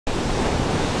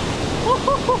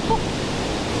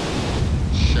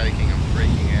Shaking, I'm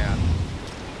freaking out.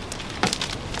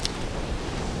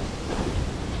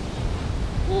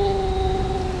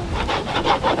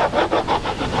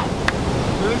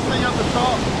 Look at this thing up the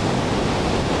top.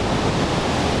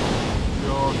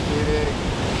 You're kidding.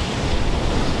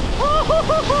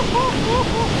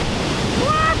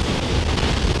 What?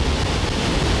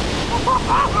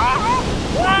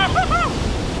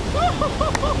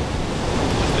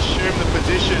 Just assume the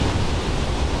position.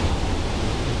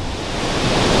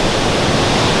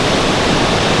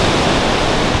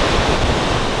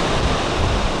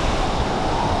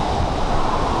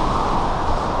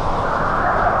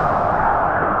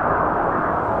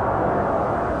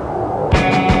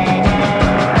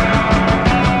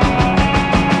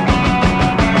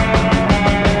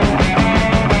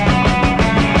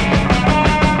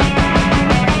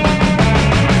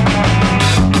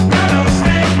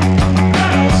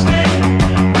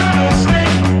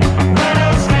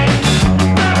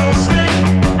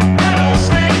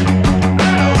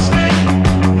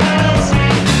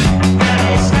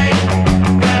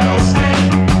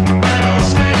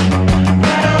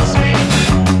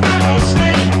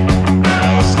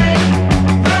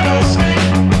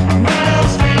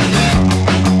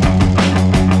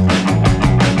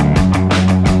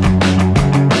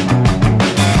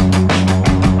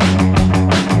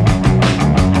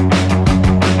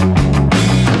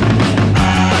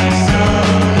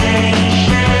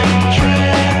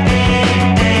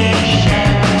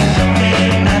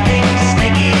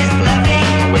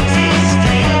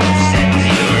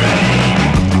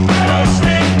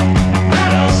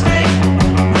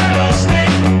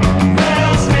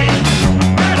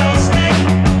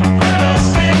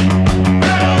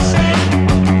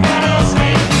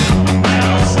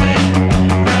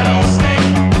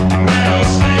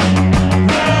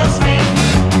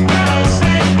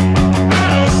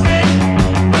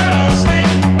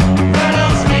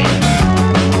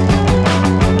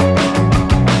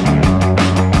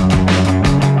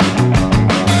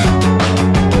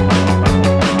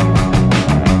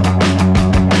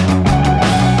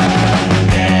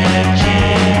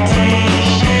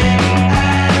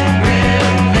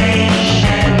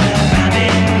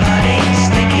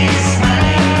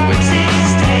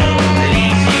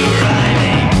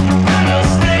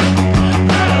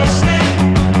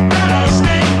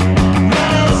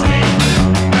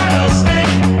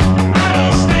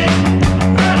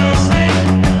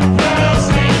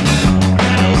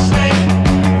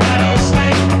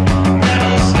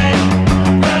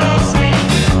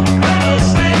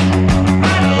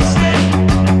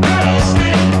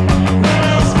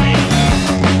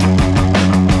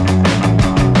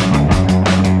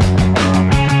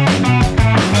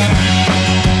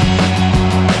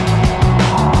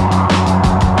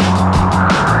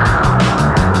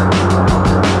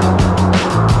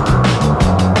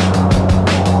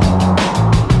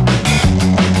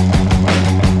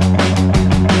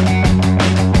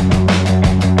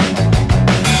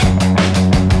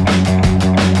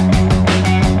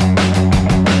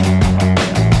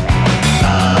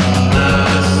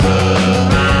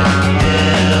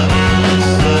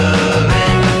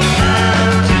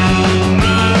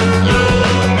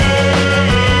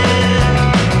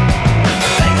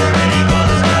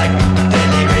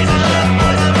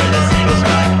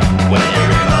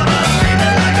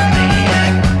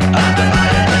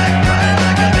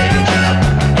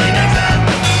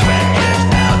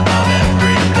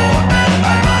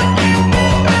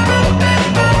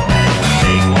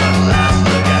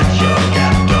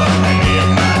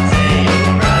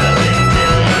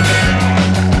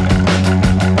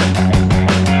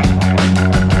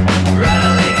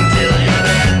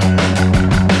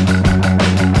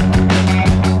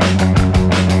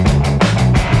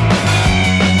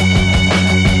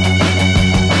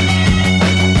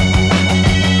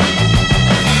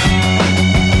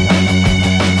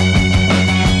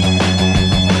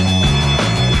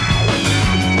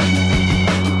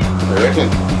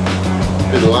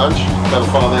 Bit of lunch, about a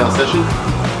 5-hour session.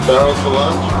 Barrels for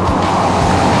lunch.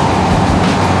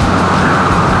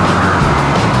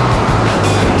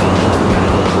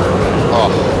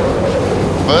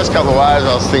 First couple of waves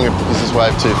I was thinking, is this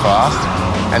wave too fast?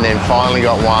 And then finally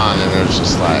got one and it was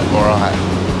just like, all right,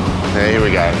 here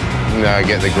we go. You know,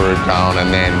 get the groove going.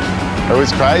 And then it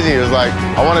was crazy. It was like,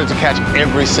 I wanted to catch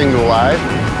every single wave,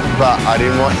 but I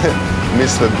didn't want to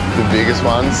miss the biggest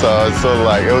one. So it's sort of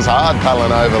like, it was hard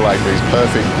paddling over like these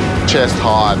perfect chest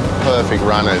high, perfect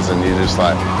runners. And you're just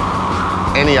like,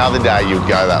 any other day you'd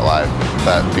go that way.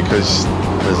 But because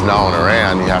there's no one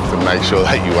around, you have to make sure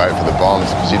that you wait for the bombs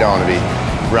because you don't want to be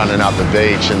running up the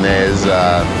beach and there's,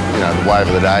 you know, the wave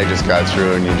of the day just go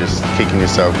through and you're just kicking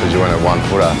yourself because you went a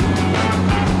 1-footer.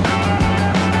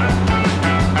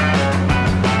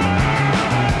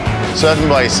 Surfing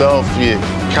by yourself, you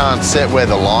can't set where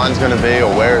the line's going to be or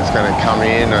where it's going to come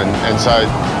in, and so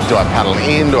do I paddle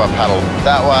in, do I paddle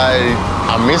that way?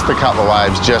 I missed a couple of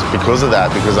waves just because of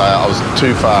that, because I was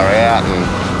too far out and,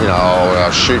 you know, I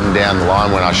was shooting down the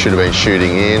line when I should have been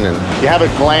shooting in. And you have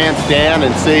a glance down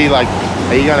and see, like,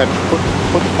 are you going to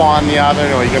put the pie in the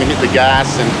oven or are you going to hit the gas,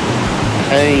 and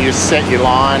then you just set your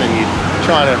line and you're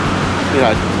trying to, you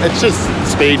know, it's just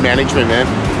speed management, man.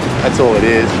 That's all it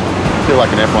is. I feel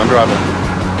like an F1 driver.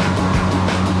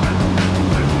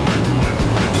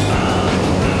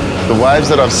 The waves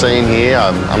that I've seen here,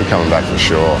 I'm coming back for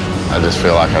sure. I just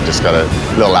feel like I just got a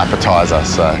little appetizer,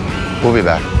 so we'll be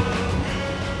back.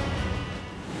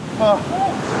 Oh,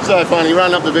 so funny,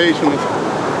 running up the beach and this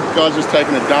guy's just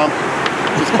taking a dump,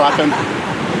 just clapping.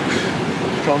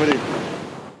 Comedy.